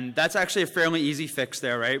 and that's actually a fairly easy fix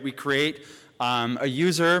there, right? We create a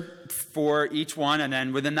user for each one, and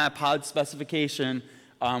then within that pod specification,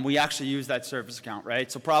 we actually use that service account, right?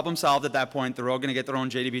 So problem solved at that point. They're all going to get their own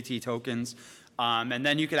JWT tokens, and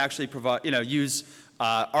then you could actually provide, use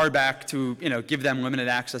RBAC to, give them limited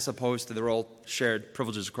access opposed to their all shared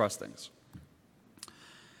privileges across things.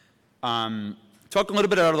 Talk a little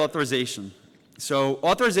bit about authorization. So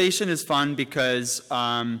authorization is fun because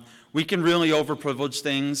we can really overprivilege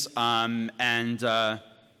things, and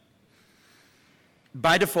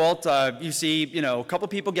by default, you see, a couple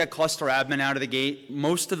people get cluster admin out of the gate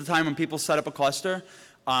most of the time when people set up a cluster,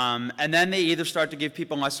 and then they either start to give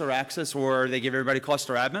people lesser access or they give everybody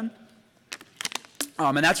cluster admin.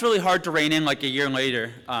 And that's really hard to rein in like a year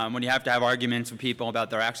later when you have to have arguments with people about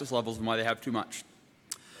their access levels and why they have too much.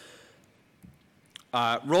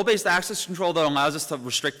 Role-based access control, though, allows us to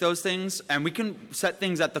restrict those things, and we can set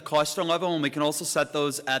things at the cluster level, and we can also set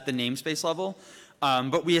those at the namespace level.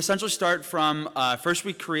 But we essentially start from, first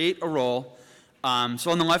we create a role.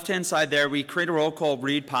 So on the left-hand side there, we create a role called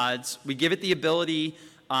read pods. We give it the ability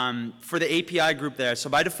for the API group there. So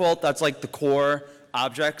by default, that's like the core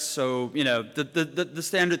objects. So, you know, the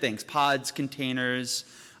standard things, pods, containers,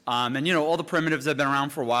 and, you know, all the primitives that have been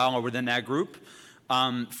around for a while are within that group.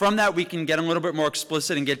 From that, we can get a little bit more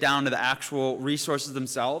explicit and get down to the actual resources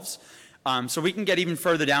themselves. So we can get even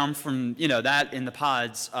further down from, you know, that in the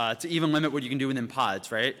pods to even limit what you can do within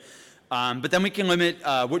pods, right? But then we can limit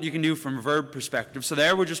what you can do from a verb perspective. So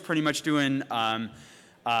there we're just pretty much doing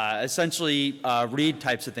essentially read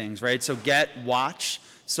types of things, right? So get, watch.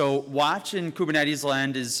 So watch in Kubernetes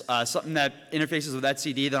land is something that interfaces with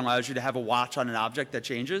etcd that allows you to have a watch on an object that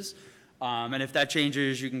changes. And if that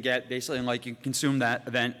changes, you can get basically like you consume that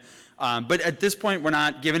event. But at this point, we're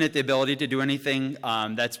not giving it the ability to do anything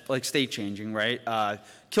that's like state changing, right?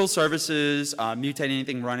 Kill services, mutate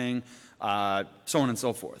anything running, so on and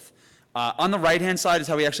so forth. On the right-hand side is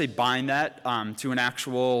how we actually bind that to an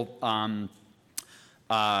actual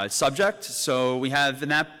subject. So we have, in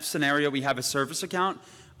that scenario, we have a service account,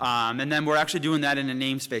 and then we're actually doing that in a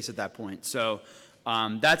namespace at that point. So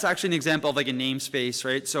that's actually an example of like a namespace,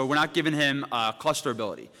 right? So we're not giving him cluster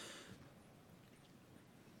ability.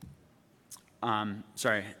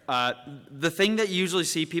 The thing that you usually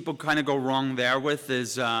see people kind of go wrong there with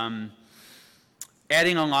is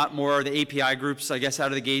adding a lot more of the API groups, I guess, out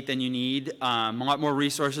of the gate than you need. A lot more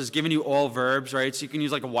resources, giving you all verbs, right? So you can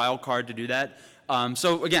use like a wildcard to do that.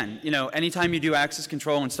 So again, you know, anytime you do access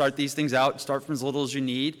control and start these things out, start from as little as you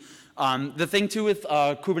need. The thing too with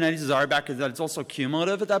Kubernetes' RBAC is that it's also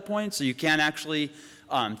cumulative at that point, so you can't actually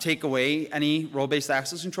take away any role-based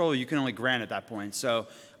access control. You can only grant at that point. So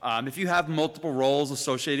if you have multiple roles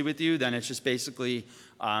associated with you, then it's just basically,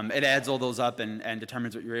 it adds all those up and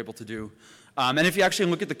determines what you're able to do. And if you actually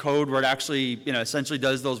look at the code where it actually, you know, essentially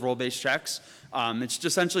does those role-based checks, it's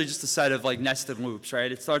just essentially just a set of like nested loops,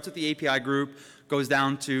 right? It starts with the API group, goes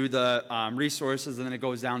down to the resources, and then it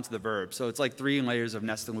goes down to the verb. So it's like 3 layers of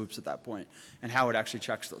nested loops at that point, and how it actually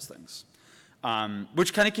checks those things.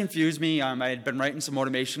 Which kind of confused me. I had been writing some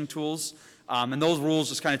automation tools, and those rules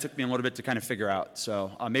just kind of took me a little bit to kind of figure out.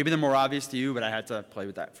 So maybe they're more obvious to you, but I had to play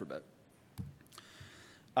with that for a bit.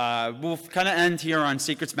 We'll kind of end here on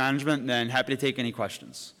secrets management, and then happy to take any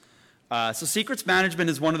questions. So secrets management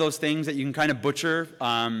is one of those things that you can kind of butcher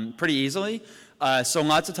pretty easily. So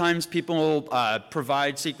lots of times people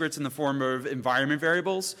provide secrets in the form of environment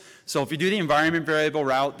variables. So if you do the environment variable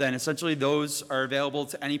route, then essentially those are available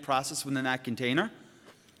to any process within that container.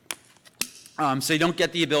 So you don't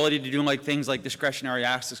get the ability to do like things like discretionary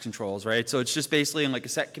access controls, right? So it's just basically in like a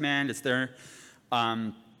set command. It's there.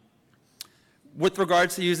 With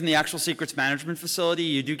regards to using the actual secrets management facility,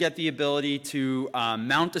 you do get the ability to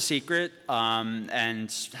mount a secret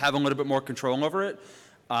and have a little bit more control over it.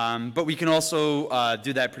 But we can also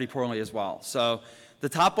do that pretty poorly as well. So the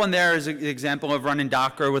top one there is an example of running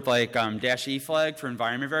Docker with like -e flag for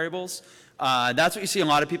environment variables. That's what you see a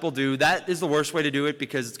lot of people do. That is the worst way to do it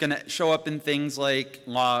because it's going to show up in things like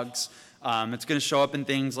logs. It's going to show up in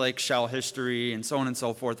things like shell history and so on and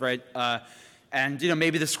so forth, right? And, you know,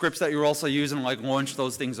 maybe the scripts that you're also using like launch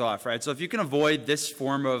those things off, right? So if you can avoid this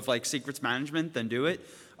form of like secrets management, then do it.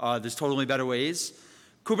 There's totally better ways.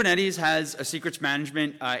 Kubernetes has a secrets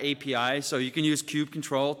management API, so you can use kube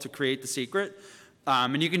control to create the secret.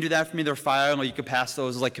 And you can do that from either file or you can pass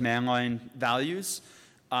those as like command line values.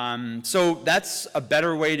 So that's a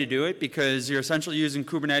better way to do it because you're essentially using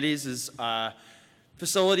Kubernetes'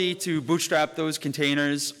 facility to bootstrap those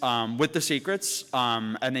containers with the secrets,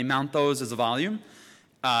 and they mount those as a volume.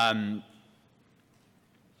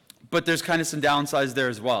 But there's kind of some downsides there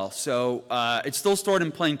as well. So it's still stored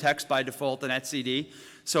in plain text by default in etcd.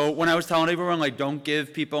 So when I was telling everyone, like, don't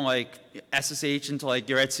give people, like, SSH into, like,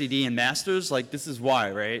 your etcd and masters, like, this is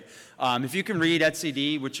why, right? If you can read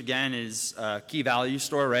etcd, which, again, is a key value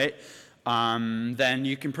store, right, then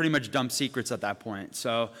you can pretty much dump secrets at that point.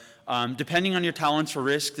 So depending on your tolerance for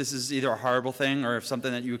risk, this is either a horrible thing or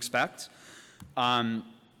something that you expect.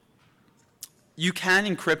 You can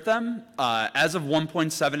encrypt them as of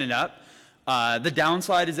 1.7 and up. The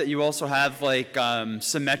downside is that you also have like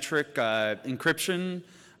symmetric encryption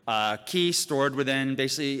key stored within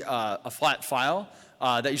basically a flat file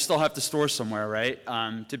that you still have to store somewhere, right?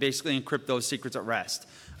 To basically encrypt those secrets at rest.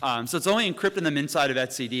 So it's only encrypting them inside of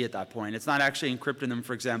etcd at that point. It's not actually encrypting them,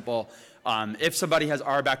 for example, if somebody has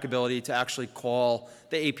RBAC ability to actually call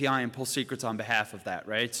the API and pull secrets on behalf of that,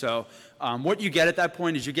 right? So what you get at that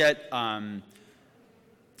point is you get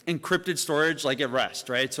encrypted storage like at rest,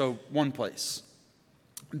 right? So one place.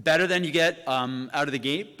 Better than you get out of the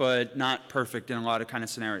gate, but not perfect in a lot of kind of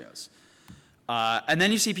scenarios. And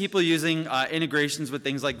then you see people using integrations with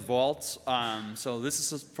things like vaults. So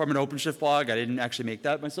this is from an OpenShift blog. I didn't actually make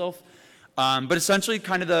that myself. But essentially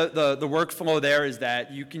kind of the workflow there is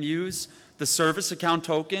that you can use the service account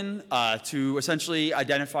token to essentially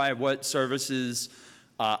identify what service is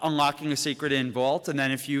unlocking a secret in Vault. And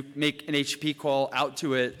then if you make an HTTP call out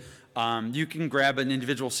to it, you can grab an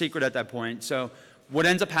individual secret at that point. So what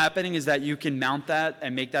ends up happening is that you can mount that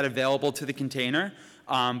and make that available to the container.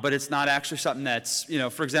 But it's not actually something that's,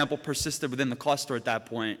 for example, persisted within the cluster at that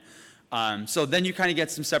point. So then you kind of get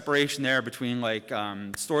some separation there between like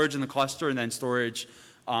storage in the cluster and then storage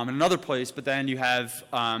in another place. But then you have,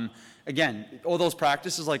 again, all those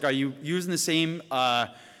practices, like are you using the same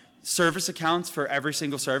service accounts for every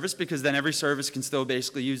single service? Because then every service can still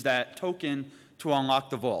basically use that token to unlock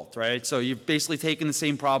the vault, right? So you've basically taken the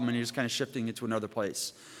same problem and you're just kind of shifting it to another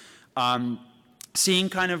place. Seeing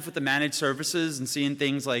kind of with the managed services and seeing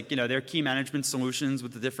things like, their key management solutions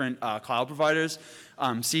with the different cloud providers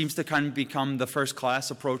seems to kind of become the first class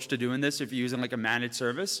approach to doing this if you're using like a managed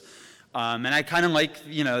service. And I kind of like,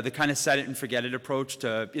 the kind of set it and forget it approach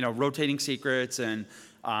to, rotating secrets and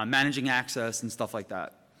managing access and stuff like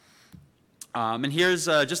that. And here's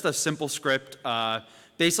just a simple script.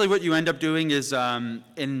 Basically what you end up doing is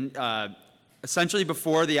essentially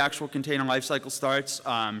before the actual container lifecycle starts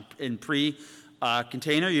in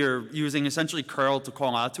pre-container, you're using essentially curl to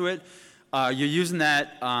call out to it. You're using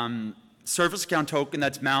that service account token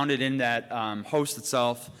that's mounted in that host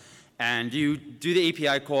itself, and you do the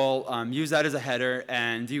API call, use that as a header,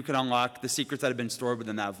 and you can unlock the secrets that have been stored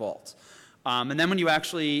within that vault. And then when you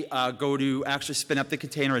actually go to actually spin up the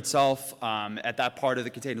container itself at that part of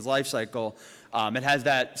the container's lifecycle, it has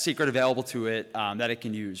that secret available to it that it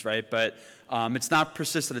can use, right? But it's not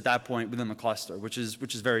persisted at that point within the cluster, which is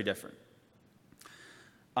very different.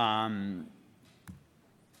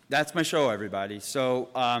 That's my show, everybody. So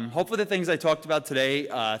hopefully the things I talked about today,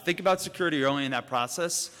 think about security early in that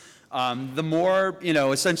process. The more,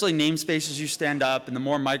 essentially namespaces you stand up and the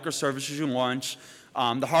more microservices you launch,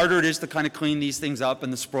 the harder it is to kind of clean these things up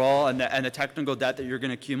and the sprawl and the technical debt that you're going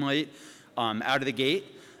to accumulate out of the gate.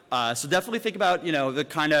 So definitely think about, the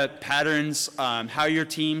kind of patterns, how your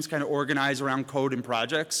teams kind of organize around code and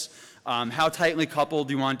projects, how tightly coupled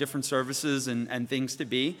you want different services and things to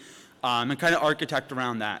be, and kind of architect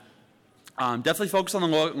around that. Definitely focus on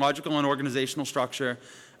the logical and organizational structure.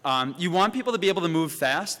 You want people to be able to move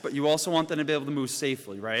fast, but you also want them to be able to move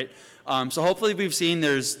safely, right? So hopefully we've seen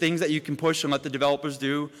there's things that you can push and let the developers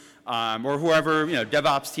do, or whoever,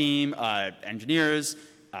 DevOps team, engineers,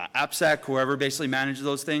 AppSec, whoever basically manages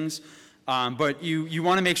those things. But you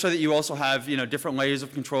want to make sure that you also have, different layers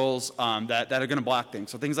of controls that are going to block things.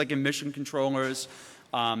 So things like emission controllers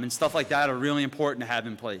and stuff like that are really important to have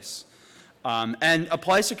in place. And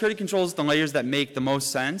apply security controls to the layers that make the most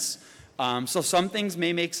sense. So some things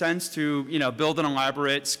may make sense to, build an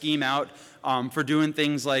elaborate scheme out for doing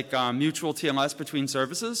things like mutual TLS between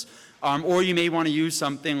services. Or you may want to use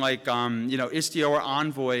something like, Istio or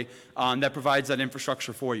Envoy that provides that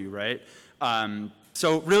infrastructure for you, right?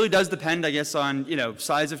 So it really does depend, I guess, on,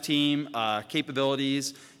 size of team,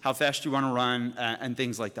 capabilities, how fast you want to run, and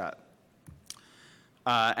things like that.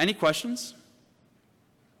 Any questions?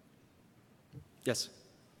 Yes?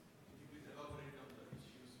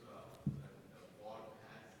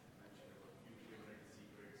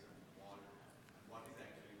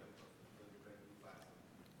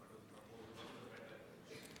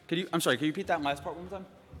 I'm sorry, can you repeat that last part one more time?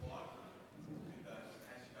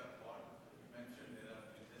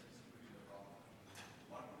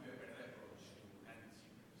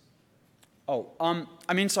 Oh,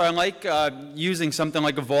 so I like using something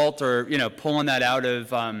like a vault or, pulling that out of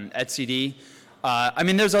etcd.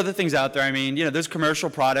 There's other things out there. There's commercial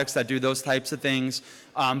products that do those types of things.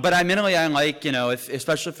 But I like,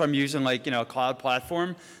 especially if I'm using like, a cloud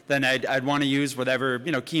platform, then I'd want to use whatever,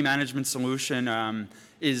 key management solution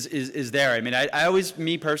is there. I always,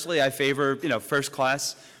 me personally, I favor, first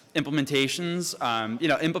class implementations,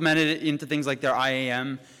 implement it into things like their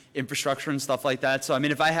IAM infrastructure and stuff like that. So,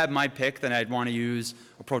 if I had my pick, then I'd want to use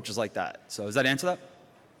approaches like that. So does that answer that?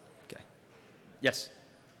 Okay. Yes?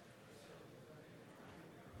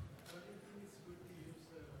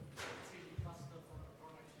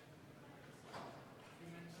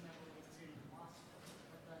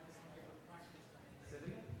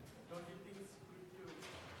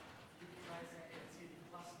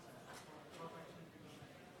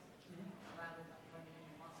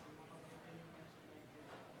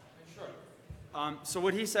 So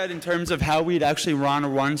what he said in terms of how we'd actually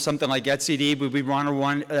run something like etcd, we'd run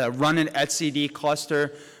an etcd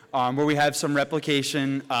cluster where we have some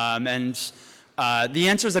replication, and the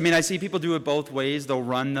answer is, I mean, I see people do it both ways. They'll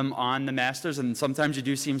run them on the masters, and sometimes you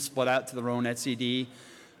do see them split out to their own etcd.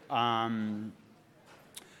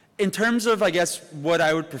 In terms of, I guess, what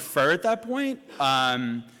I would prefer at that point,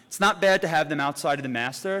 it's not bad to have them outside of the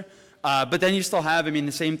master. But then you still have, I mean,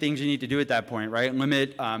 the same things you need to do at that point, right?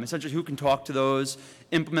 Limit essentially who can talk to those,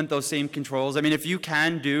 implement those same controls. I mean, if you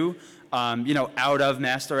can do, out of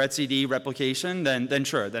master etcd replication, then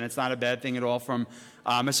sure, then it's not a bad thing at all from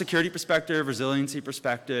a security perspective, resiliency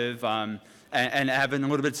perspective, and having a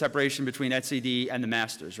little bit of separation between etcd and the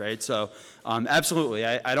masters, right? So absolutely,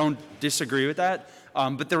 I don't disagree with that.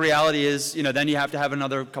 But the reality is, then you have to have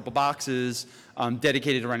another couple boxes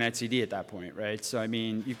dedicated to run etcd at that point, right? So I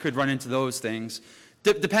mean, you could run into those things.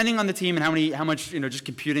 Depending on the team and how much just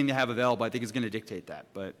computing they have available, I think is going to dictate that.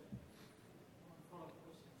 But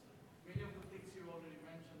many of the things you already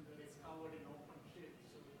mentioned that is covered in OpenShift.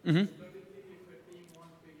 So mm-hmm. typically, if a team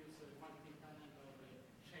wants to use a multi-tenant or a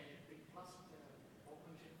shared big cluster,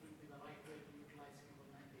 OpenShift will be the right way to utilize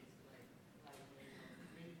Kubernetes.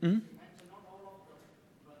 Mm-hmm. You mentioned not all of them,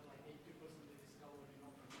 but like 80% is covered in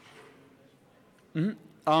OpenShift. Mm-hmm.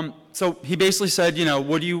 So he basically said,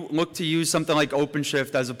 would you look to use something like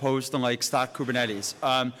OpenShift as opposed to like stock Kubernetes?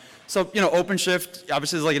 So, OpenShift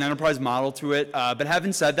obviously is like an enterprise model to it. But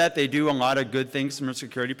having said that, they do a lot of good things from a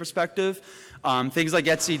security perspective. Things like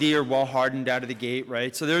etcd are well hardened out of the gate,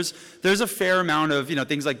 right? So there's a fair amount of,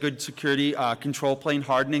 things like good security control plane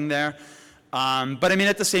hardening there. But I mean,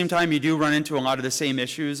 at the same time, you do run into a lot of the same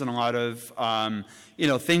issues and a lot of,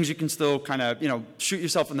 things you can still kind of, shoot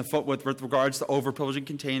yourself in the foot with regards to over-privileging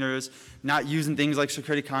containers, not using things like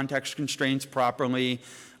security context constraints properly.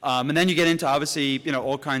 And then you get into, obviously,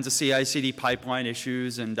 all kinds of CI/CD pipeline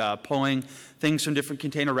issues and pulling things from different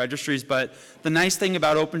container registries. But the nice thing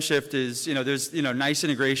about OpenShift is, there's, nice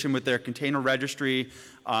integration with their container registry,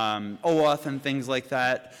 OAuth and things like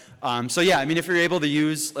that. So yeah, I mean, if you're able to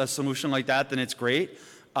use a solution like that, then it's great.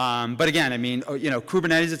 But again, I mean,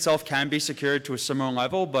 Kubernetes itself can be secured to a similar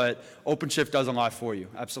level, but OpenShift does a lot for you.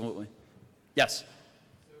 Absolutely. Yes. So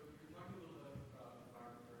you're talking a little bit about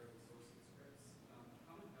environment variable sourcing scripts. A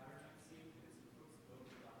common pattern I've seen is when folks build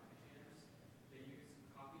Docker containers, they use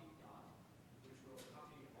copy dot, which will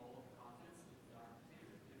copy all of the contents of the Docker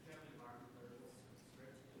container. If you have an environment variable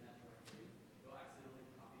script in that directory, you'll accidentally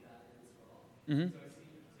copy that in as well. Mm-hmm. So I've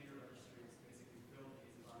seen container registries basically build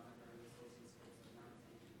these environment variable sourcing scripts that are not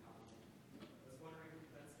intended to copy them. I was wondering if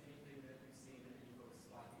that's anything that you've seen that any folks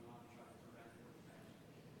slacking on to try to prevent or protect.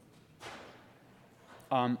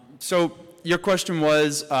 So your question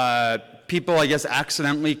was people, I guess,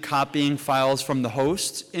 accidentally copying files from the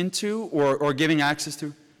host into or giving access to?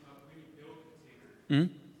 When you build a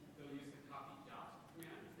container, they'll use the copy dot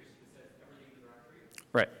command, which says everything in the directory.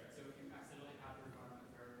 Right. So if you accidentally have your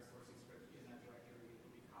environment variable sourcing script in that directory, it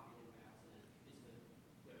will be copied in accident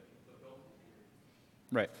into the build container.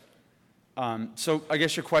 Right. So I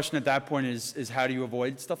guess your question at that point is how do you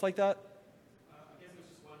avoid stuff like that? I guess I was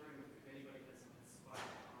just wondering if anybody has spied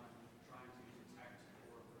on trying to detect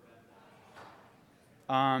or prevent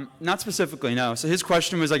that. Not specifically, no. So his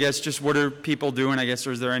question was, I guess, just what are people doing, I guess,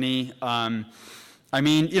 or is there any, I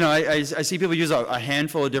mean, I see people use a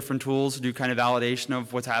handful of different tools to do kind of validation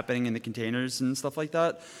of what's happening in the containers and stuff like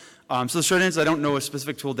that. So the short answer is I don't know a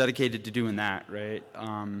specific tool dedicated to doing that, right?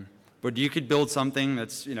 But you could build something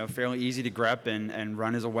that's, fairly easy to grep and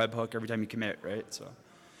run as a webhook every time you commit, right? So,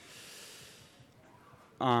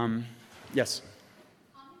 yes.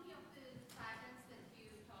 How many of the patents that you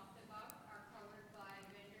talked about are covered by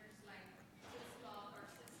vendors like Syscall or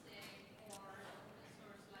Sysdig or open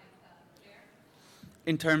source like Claire?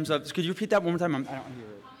 In terms of, could you repeat that one more time? I don't hear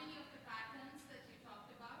it. How many of the patents that you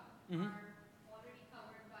talked about are already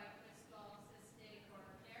covered by Syscall, Sysdig, or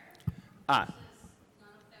Claire? Versus none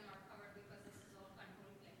of them are covered because this is all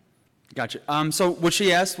control plane. Gotcha. So what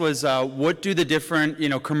she asked was, what do the different,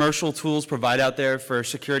 commercial tools provide out there for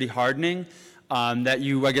security hardening that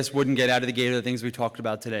you, I guess, wouldn't get out of the gate of the things we talked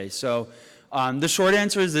about today? So the short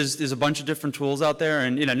answer is there's a bunch of different tools out there,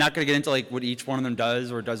 and not going to get into like what each one of them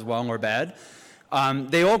does or does well or bad.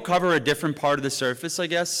 They all cover a different part of the surface, I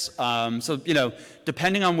guess. So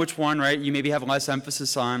depending on which one, right, you maybe have less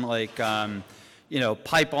emphasis on like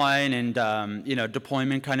pipeline and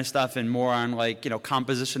deployment kind of stuff, and more on like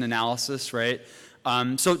composition analysis, right?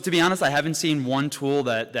 So to be honest, I haven't seen one tool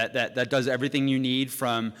that does everything you need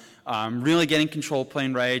from really getting control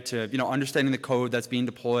plane right to understanding the code that's being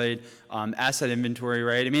deployed, asset inventory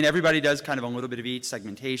right. I mean, everybody does kind of a little bit of each,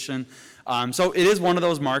 segmentation. So it is one of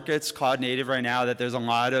those markets, cloud native right now, that there's a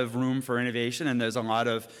lot of room for innovation and there's a lot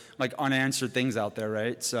of like unanswered things out there,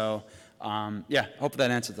 right? So yeah, hope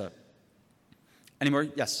that answers that. Any more?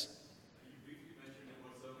 Yes. You briefly mentioned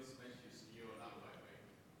about service mesh use neo and runtime, right?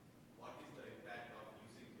 What is the impact of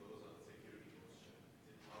using those on the security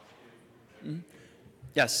posture? Is it positive?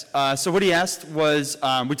 Yes. So what he asked was,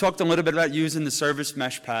 we talked a little bit about using the service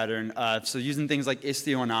mesh pattern, so using things like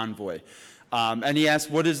Istio and Envoy. And he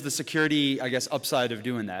asked, what is the security, I guess, upside of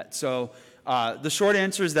doing that? So the short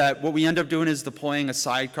answer is that what we end up doing is deploying a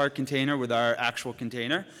sidecar container with our actual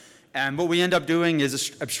container. And what we end up doing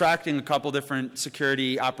is abstracting a couple different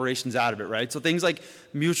security operations out of it, right? So things like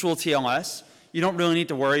mutual TLS, you don't really need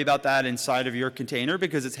to worry about that inside of your container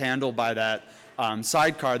because it's handled by that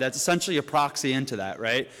sidecar that's essentially a proxy into that,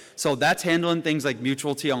 right? So that's handling things like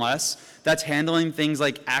mutual TLS. That's handling things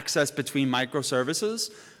like access between microservices.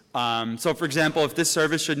 So for example, if this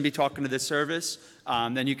service shouldn't be talking to this service,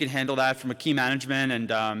 then you can handle that from a key management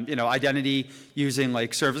and identity using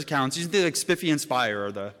like service accounts, using things like Spiffy and Spire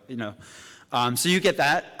or the so you get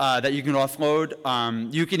that you can offload.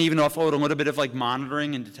 You can even offload a little bit of like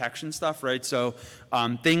monitoring and detection stuff, right? So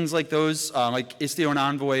things like those, like Istio and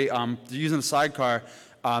Envoy, using the sidecar,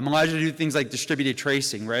 allows you to do things like distributed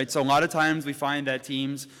tracing, right? So a lot of times we find that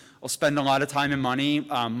teams will spend a lot of time and money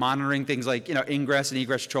monitoring things like ingress and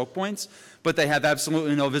egress choke points, but they have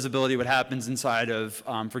absolutely no visibility what happens inside of,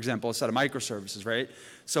 for example, a set of microservices, right?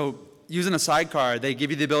 So using a sidecar, they give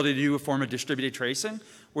you the ability to do a form of distributed tracing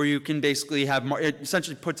where you can basically have, it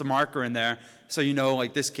essentially puts a marker in there so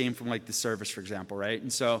like this came from like the service, for example, right?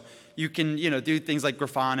 And so you can, do things like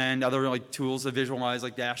Grafana and other like tools to visualize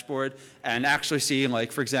like dashboard and actually see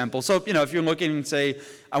like, for example, so, if you're looking and say,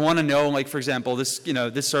 I want to know like, for example, this,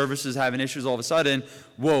 this service is having issues all of a sudden,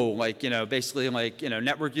 whoa, like, basically like,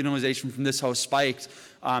 network utilization from this host spiked.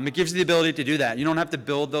 It gives you the ability to do that. You don't have to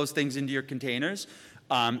build those things into your containers.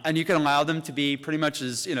 And you can allow them to be pretty much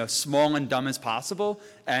as small and dumb as possible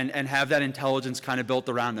and have that intelligence kind of built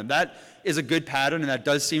around them. That is a good pattern, and that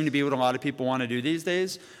does seem to be what a lot of people want to do these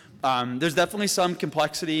days. There's definitely some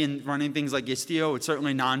complexity in running things like Istio. It's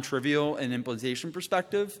certainly non-trivial in an implementation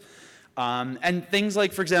perspective. And things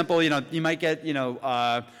like, for example, you might get,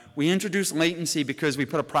 we introduced latency because we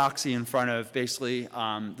put a proxy in front of basically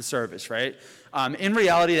the service, right? In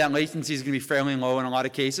reality, that latency is going to be fairly low in a lot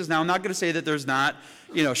of cases. Now, I'm not going to say that there's not,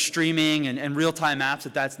 streaming and real-time apps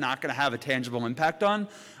that's not going to have a tangible impact on.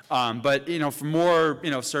 But, for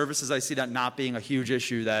more, services, I see that not being a huge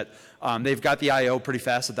issue, that they've got the I/O pretty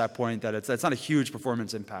fast at that point, that that's not a huge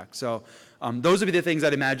performance impact. So those would be the things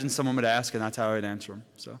I'd imagine someone would ask, and that's how I'd answer them.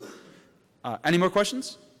 So any more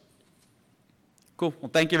questions? Cool.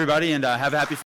 Well, thank you, everybody, and have a happy